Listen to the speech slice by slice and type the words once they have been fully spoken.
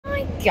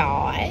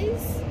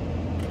guys.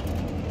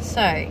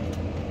 So,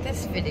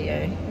 this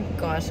video,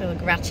 gosh, I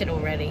look ratchet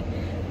already.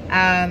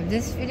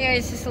 This video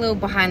is just a little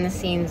behind the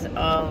scenes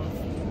of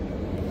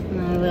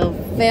my little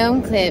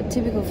film clip,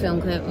 typical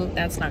film clip. Oh,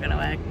 that's not gonna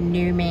work.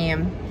 No,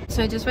 ma'am.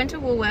 So I just went to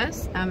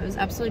Woolworths. It was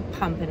absolutely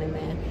pumping in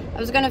there. I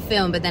was gonna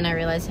film, but then I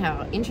realized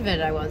how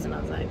introverted I was, and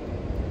I was like,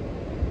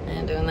 I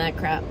ain't doing that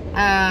crap.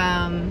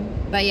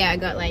 But yeah, I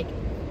got like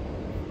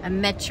a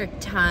metric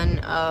ton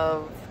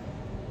of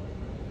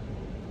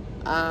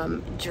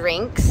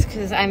drinks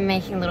because I'm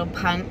making a little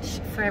punch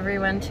for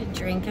everyone to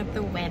drink at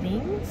the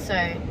wedding. So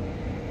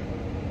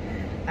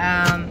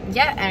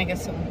yeah, and I got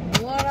some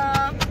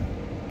water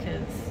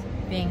because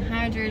being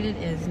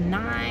hydrated is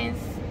nice.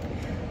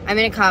 I'm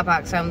in a car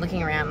park, so I'm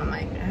looking around. I'm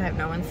like, I hope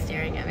no one's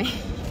staring at me.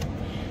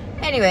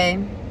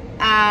 Anyway,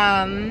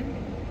 yeah,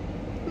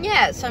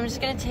 so I'm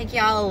just gonna take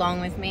y'all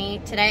along with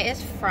me. Today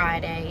is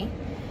Friday.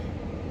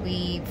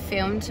 We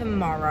film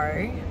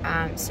tomorrow,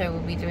 so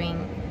we'll be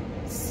doing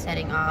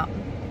setting up,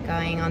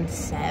 going on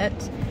set,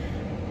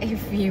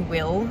 if you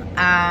will.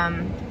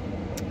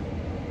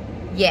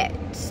 Yeah,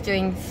 just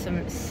doing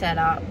some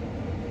setup,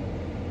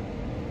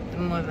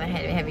 more of the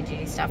heavy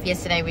duty stuff.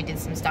 Yesterday we did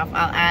some stuff.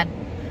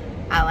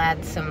 I'll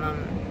add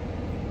some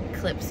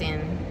clips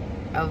in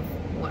of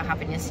what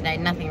happened yesterday.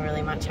 Nothing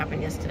really much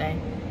happened yesterday,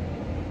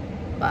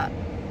 but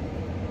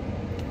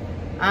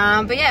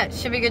yeah, it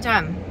should be a good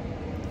time.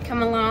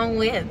 Come along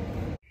with.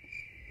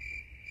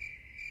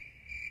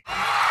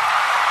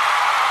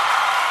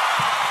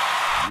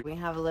 We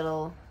have a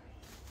little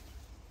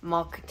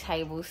mock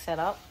table set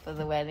up for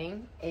the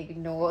wedding.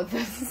 Ignore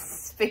the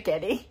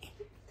spaghetti.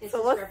 This is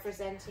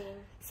representing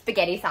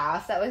spaghetti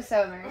sauce. That was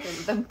so American.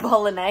 The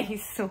bolognese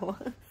sauce.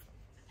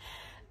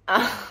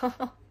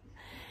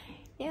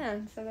 Yeah,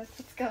 so that's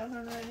what's going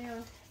on right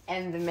now.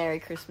 And the Merry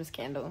Christmas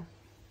candle.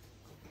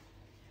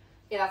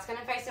 Yeah, that's going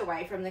to face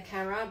away from the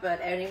camera, but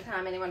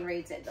anytime anyone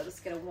reads it, they'll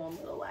just get a warm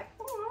little like,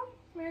 oh,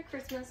 Merry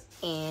Christmas.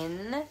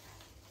 In,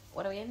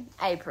 what are we in?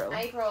 April.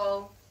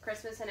 April.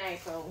 Christmas in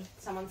April.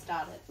 Someone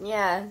started.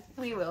 Yeah,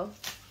 we will.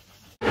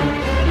 Have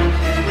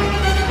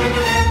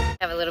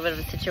a little bit of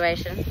a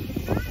situation.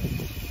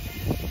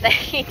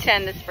 They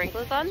turned the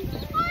sprinklers on.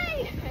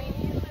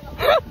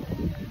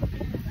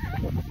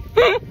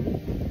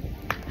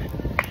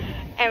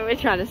 And we're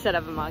trying to set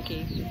up a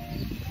marquee.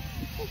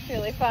 It's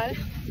really fun.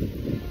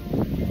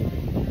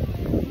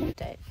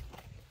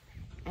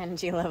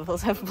 Energy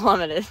levels have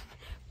plummeted,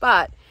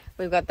 but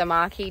we've got the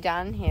marquee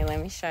done. Here, let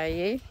me show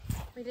you.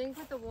 We didn't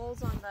put the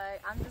walls on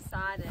though.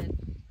 Undecided.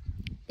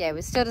 Yeah,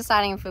 we're still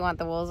deciding if we want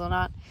the walls or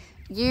not.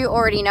 You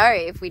already know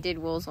if we did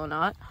walls or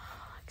not,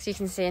 because you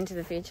can see into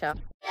the future.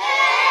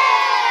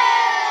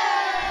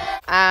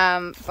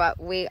 But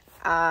we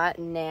are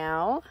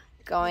now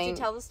going. Did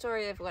you tell the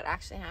story of what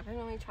actually happened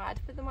when we tried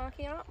to put the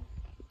marquee up?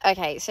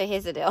 Okay, so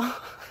here's the deal.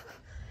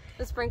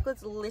 The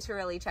sprinklers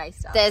literally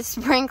chased us. There's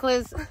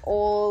sprinklers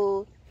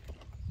all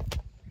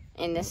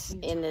in this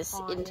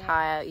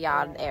entire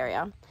yard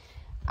area.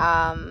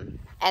 And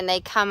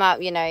they come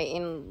up, you know,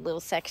 in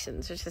little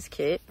sections, which is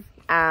cute.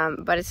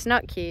 But it's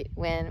not cute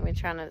when we're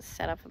trying to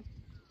set up a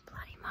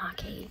bloody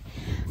marquee.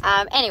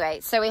 Anyway,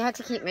 so we had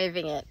to keep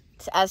moving it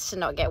as to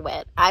not get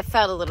wet. I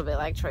felt a little bit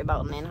like Troy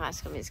Bolton in High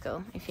School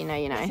Musical. If you know,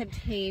 you know. Except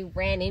he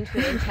ran into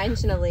it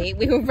intentionally.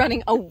 We were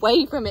running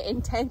away from it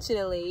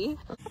intentionally.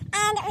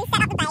 And we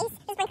set up the base,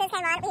 the sprinklers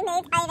came on, we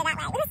moved over that way.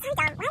 It was so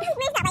dumb. Why did we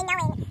move that way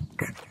knowing?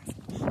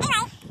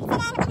 Anyway, so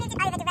then we moved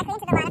it over directly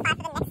into the line of fire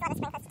for the next lot of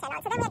sprinklers to turn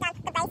on. So then we had done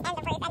the base and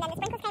the roof, and then the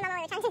sprinklers came on when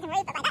we were trying to do the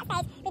roof, but by that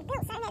stage, we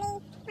built so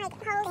many like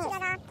holes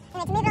together. And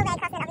then to move it all the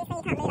way across it, obviously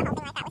you can't move the whole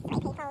thing like that with 3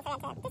 people, so we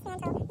had to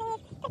dismantle,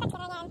 move, put that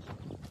together again.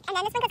 And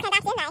then the sprinklers came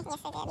back, didn't they?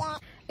 Yes, they did,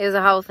 yeah. It was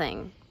a whole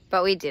thing,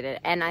 but we did it,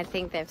 and I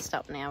think they've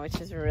stopped now, which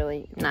is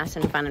really nice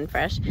and fun and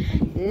fresh.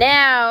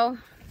 Now,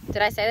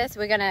 did I say this?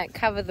 We're gonna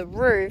cover the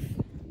roof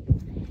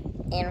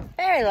in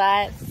fairy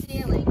lights.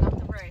 Ceiling, not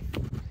the roof.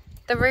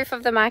 The roof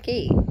of the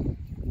marquee.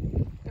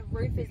 The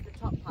roof is the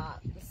top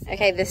part.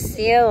 Okay, the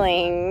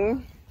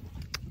ceiling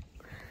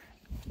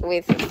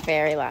with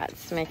fairy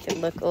lights to make it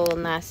look all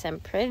nice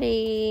and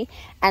pretty.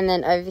 And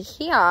then over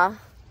here,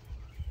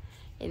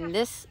 in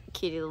this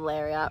cutie little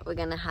area, we're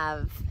gonna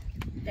have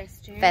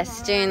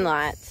festoon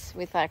lights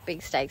with like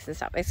big stakes and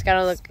stuff. It's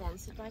gonna look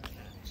sponsored by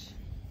Catch.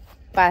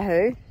 By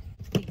who?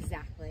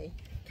 Exactly.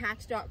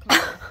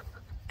 Catch.com.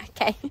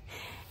 Okay.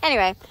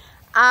 Anyway,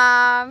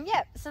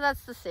 yeah, so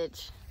that's the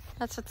sitch.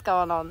 That's what's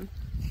going on.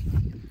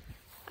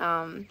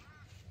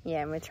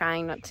 Yeah, we're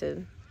trying not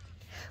to.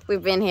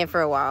 We've been here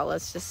for a while,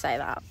 let's just say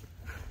that.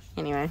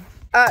 Anyway,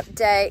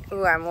 update.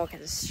 Ooh, I'm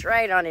walking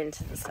straight on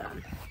into the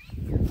sun.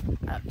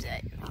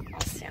 Update.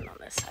 I'll stand on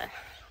this side.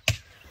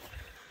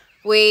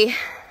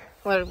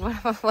 What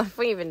have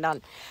we even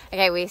done?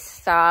 Okay, we've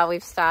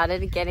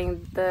started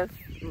getting the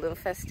little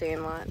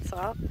festoon lights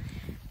up.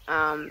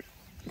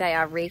 They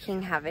are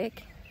wreaking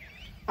havoc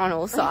on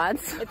all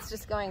sides. It's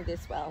just going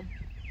this well.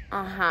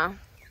 Uh-huh.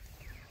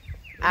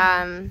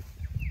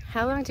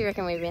 How long do you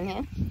reckon we've been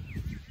here?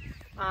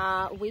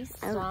 We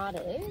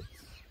started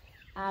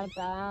at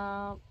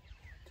about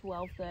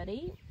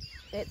 12:30.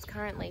 It's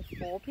currently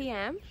 4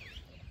 p.m.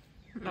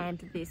 and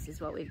this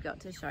is what we've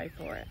got to show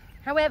for it.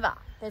 However,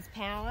 there's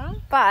power.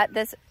 But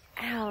there's,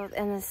 ow,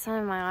 and there's some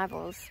in my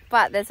eyeballs.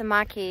 But there's a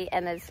marquee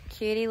and there's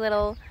cutie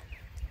little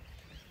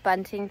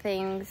bunting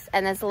things.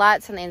 And there's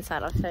lights on the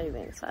inside. I'll show you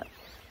the inside.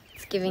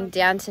 It's giving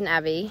Downton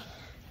Abbey.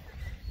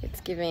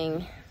 It's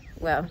giving,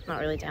 well, not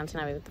really Downton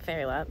Abbey with the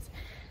fairy lights.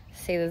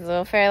 See, there's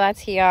little fairy lights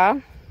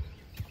here.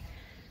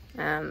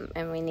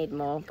 And we need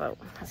more, but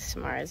that's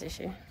tomorrow's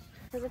issue.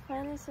 So the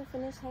plan is to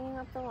finish hanging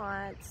up the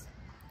lights,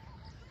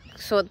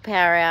 sort the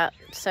power out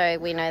so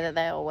we know that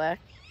they all work.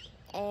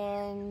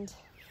 And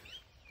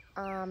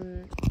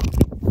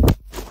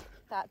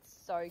that's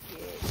so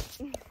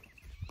cute.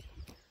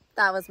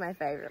 That was my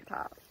favourite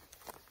part.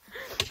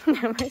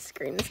 Now my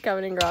screen is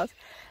covered in grass.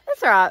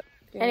 That's alright.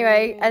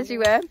 Anyway, as you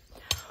were,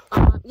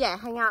 yeah,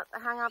 hang up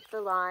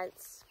the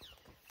lights,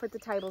 put the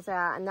tables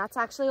out, and that's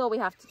actually all we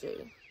have to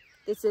do.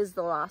 This is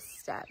the last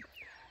step.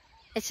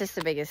 It's just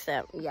the biggest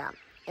step. Yeah.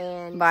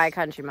 And by a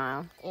country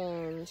mile.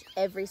 And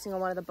every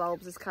single one of the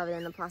bulbs is covered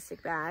in the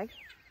plastic bag.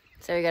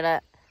 So we gotta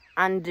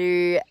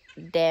undo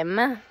them.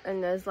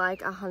 And there's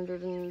like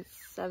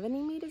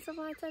 170 meters of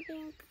lights, I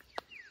think.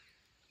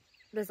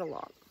 There's a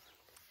lot.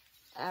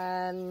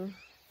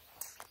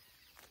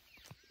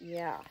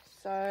 Yeah,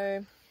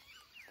 so.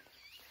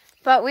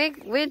 But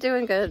we're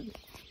doing good,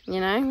 you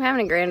know, we're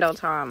having a grand old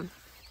time.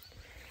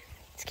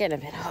 It's getting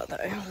a bit hot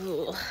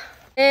though. Ugh.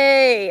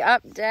 Hey,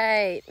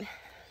 update.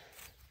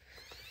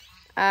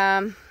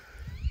 How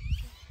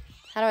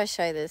do I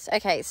show this?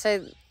 Okay,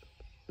 so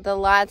the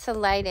lights are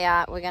laid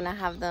out. We're gonna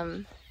have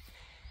them.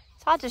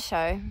 It's hard to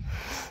show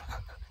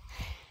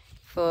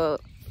for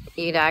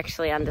you to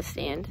actually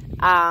understand.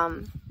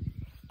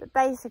 But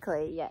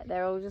basically, yeah,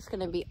 they're all just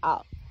gonna be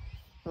up.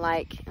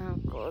 Like, oh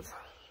god,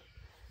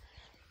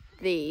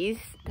 these.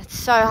 It's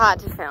so hard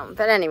to film.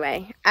 But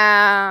anyway,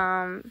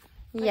 yeah.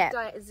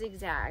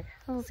 Zigzag.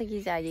 A little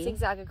ziggy-zaggy.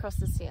 Zigzag across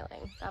the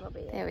ceiling. That'll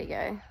be it. There we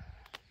go.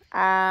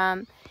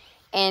 And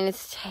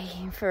it's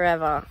taking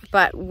forever,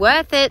 but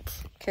worth it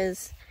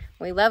because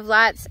we love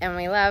lights and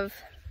we love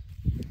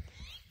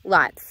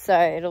lights, so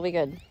it'll be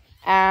good.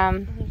 I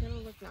think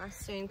it'll look nice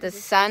soon. The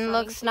sun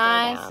looks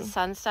nice. The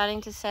sun's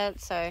starting to set,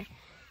 so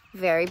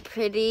very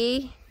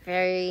pretty,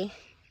 very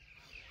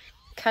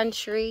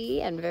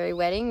country and very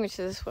wedding, which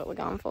is what we're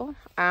going for.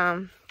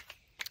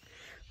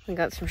 We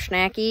got some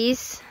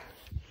snackies.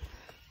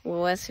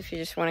 Woolworths, if you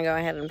just want to go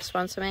ahead and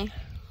sponsor me,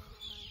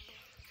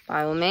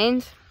 by all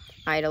means.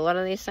 I eat a lot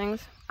of these things.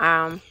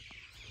 But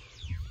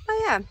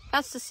yeah,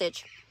 that's the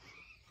stitch.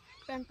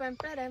 If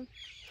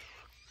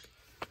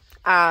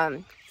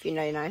you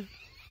know, you know.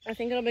 I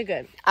think it'll be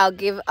good. I'll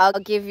give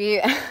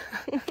you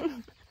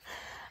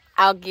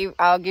I'll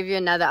give you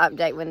another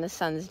update when the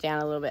sun's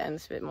down a little bit and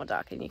it's a bit more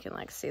dark and you can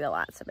like see the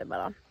lights a bit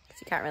better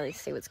because you can't really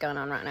see what's going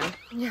on right now.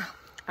 Yeah.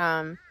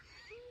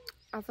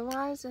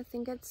 Otherwise, I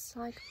think it's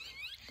like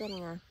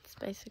getting there. It's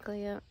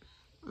basically it.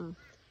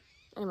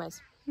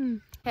 Anyways.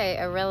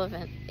 Okay,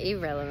 irrelevant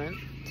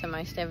to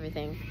most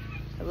everything.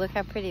 But look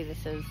how pretty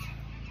this is.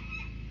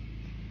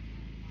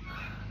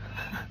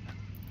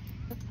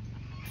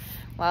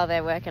 While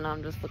they're working,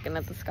 I'm just looking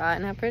at the sky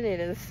and how pretty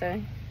it is.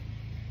 So,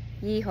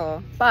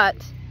 yeehaw! But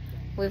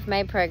we've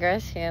made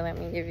progress here. Let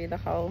me give you the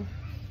whole.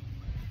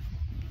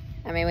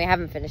 I mean, we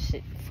haven't finished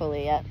it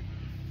fully yet,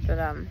 but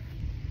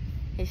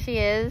here she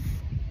is.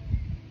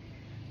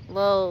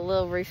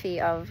 Little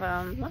roofie of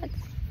lights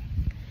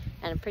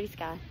and a pretty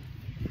sky.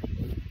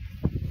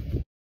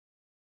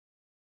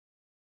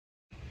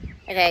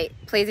 Okay,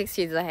 please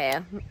excuse the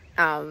hair.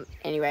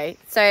 Anyway,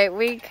 so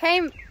we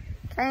came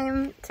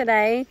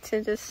today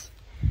to just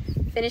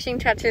finishing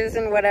touches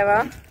and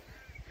whatever.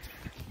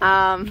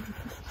 The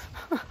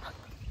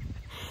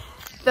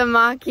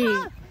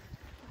marquee.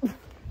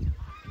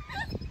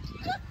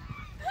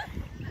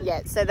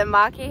 Yeah, so the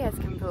marquee has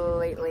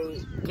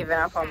completely given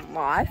up on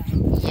life.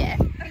 Yeah.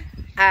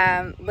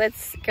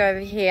 Let's go over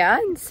here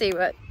and see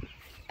what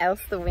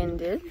else the wind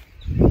did.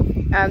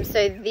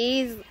 So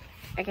these.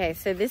 Okay,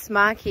 so this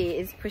marquee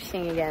is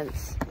pushing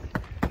against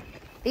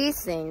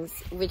these things,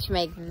 which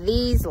make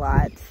these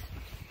lights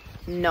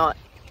not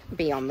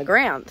be on the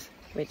ground,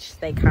 which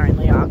they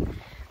currently are.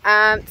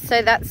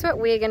 So that's what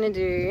we're going to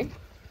do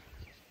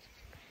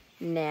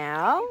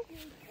now.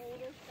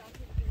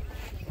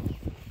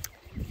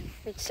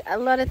 Which a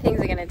lot of things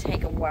are going to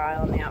take a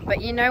while now. But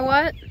you know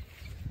what?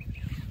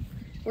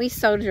 We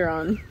soldier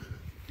on.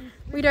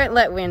 We don't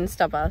let wind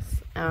stop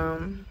us.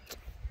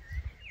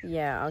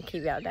 Yeah, I'll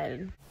keep you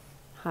updated.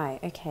 Hi,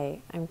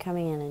 okay, I'm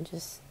coming in and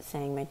just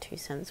saying my 2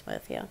 cents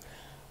worth here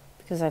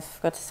because I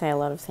forgot to say a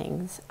lot of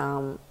things,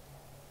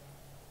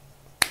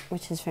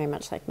 which is very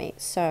much like me.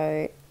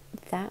 So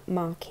that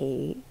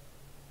marquee,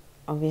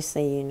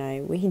 obviously, you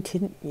know, we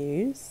didn't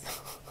use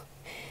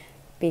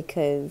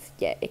because,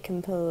 yeah, it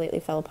completely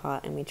fell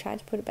apart and we tried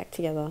to put it back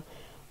together.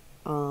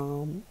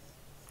 Poor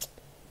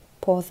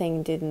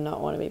thing did not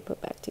want to be put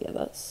back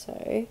together,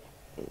 so,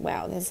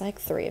 wow, there's like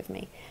 3 of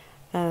me.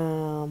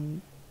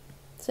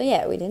 So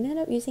yeah, we didn't end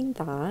up using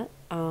that.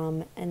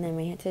 And then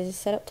we had to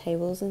just set up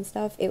tables and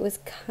stuff. It was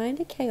kind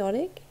of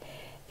chaotic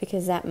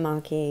because that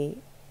marquee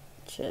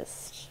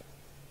just,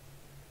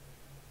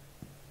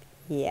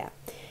 yeah,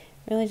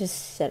 really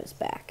just set us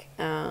back.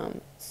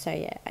 So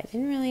yeah, I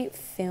didn't really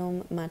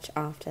film much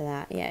after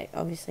that. Yeah,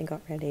 obviously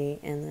got ready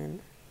and then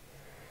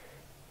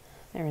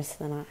the rest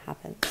of the night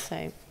happened.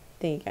 So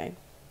there you go.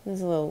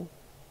 There's a little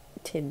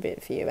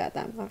tidbit for you about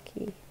that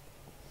marquee.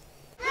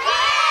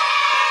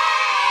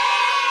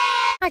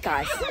 Hi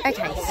guys.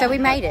 Okay, so we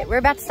made it. We're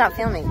about to start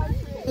filming.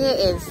 Here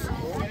is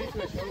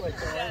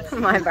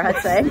my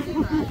bridesmaid.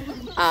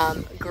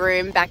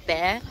 Groom back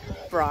there.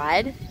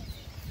 Bride.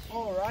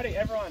 Alrighty,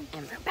 everyone.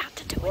 And we're about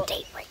to do a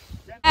date break.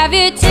 Have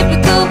your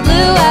typical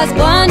blue eyes,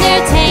 blonde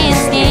hair, tan,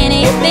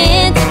 skinny,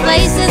 been to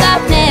places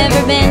I've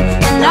never been,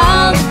 and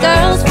all the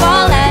girls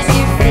fall at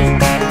your feet.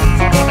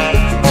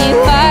 You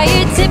are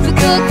your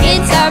typical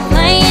guitar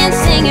playing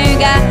singer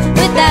guy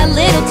with that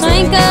little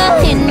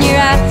twinkle in your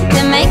eye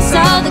that makes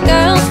all the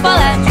girls fall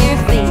at your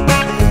feet.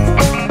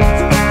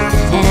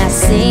 And I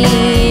see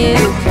you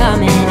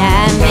coming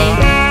at me,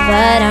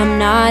 but I'm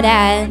not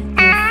at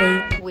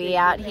your feet. We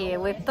out here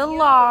with the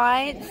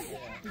lights.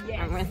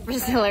 I'm with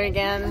Priscilla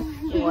again.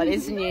 What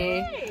is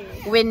new?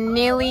 We're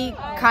nearly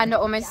kind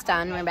of almost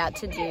done. We're about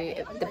to do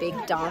the big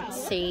dance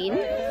scene.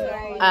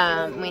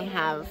 We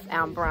have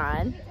our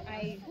bride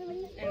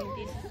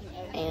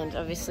and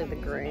obviously the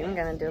groom. I'm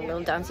going to do a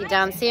little dancey.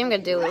 I'm going to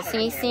do a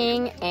little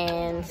sing,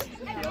 and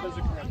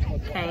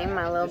okay,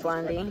 my little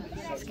blondie.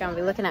 She's going to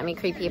be looking at me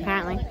creepy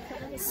apparently.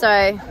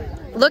 So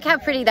look how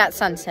pretty that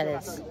sunset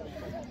is.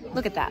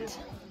 Look at that.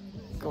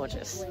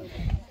 Gorgeous.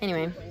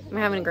 Anyway, we're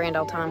having a grand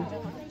old time.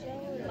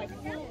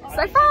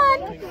 So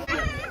fun!